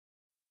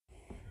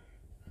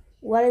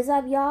What is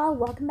up, y'all?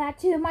 Welcome back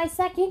to my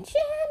second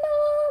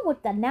channel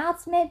with the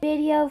announcement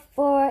video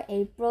for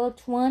April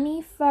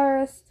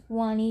 21st,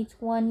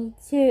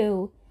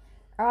 2022.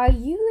 Are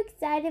you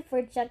excited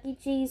for Chuck E.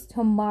 Cheese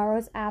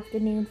tomorrow's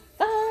afternoon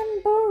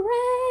fun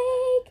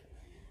break?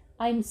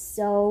 I'm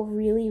so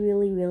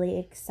really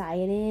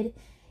excited,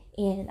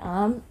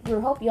 and we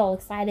hope y'all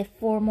excited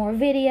for more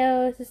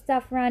videos and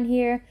stuff around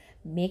here.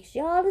 Make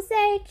sure y'all to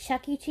say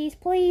Chuck E. Cheese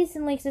please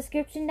in the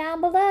description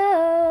down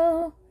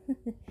below.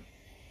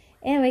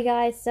 Anyway,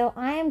 guys, so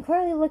I am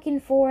currently looking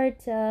forward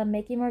to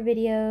making more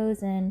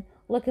videos and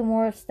looking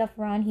more stuff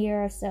around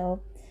here. So,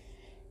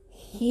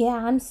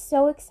 yeah, I'm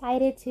so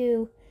excited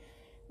to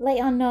let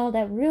y'all know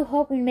that we're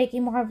hoping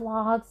making more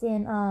vlogs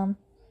in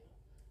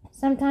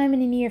sometime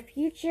in the near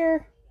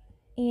future.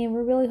 And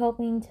we're really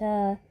hoping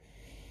to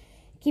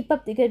keep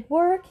up the good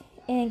work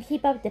and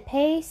keep up the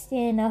pace,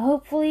 and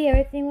hopefully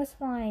everything was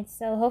fine.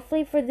 So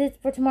hopefully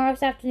for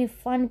tomorrow's afternoon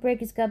fun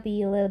break is gonna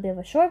be a little bit of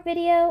a short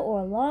video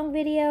or a long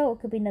video, or it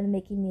could be another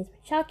making meals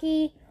with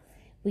Chucky.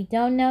 We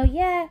don't know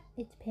yet.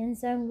 It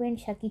depends on when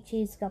Chuck E.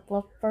 Cheese got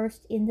uploaded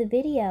first in the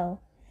video.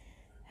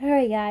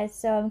 Alright guys,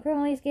 so I'm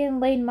currently getting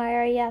late in my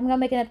area. I'm gonna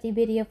make an update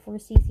video for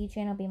CC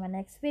channel, be my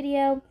next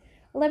video.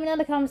 Let me know in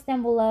the comments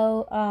down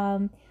below.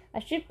 I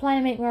should plan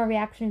to make more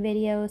reaction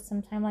videos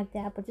sometime like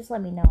that, but just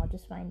let me know. I'll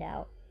just find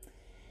out.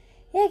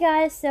 Yeah,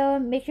 guys, so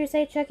make sure to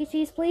say Chuck E.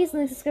 Cheese, please, in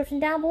the description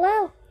down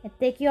below. And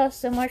thank you all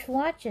so much for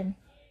watching.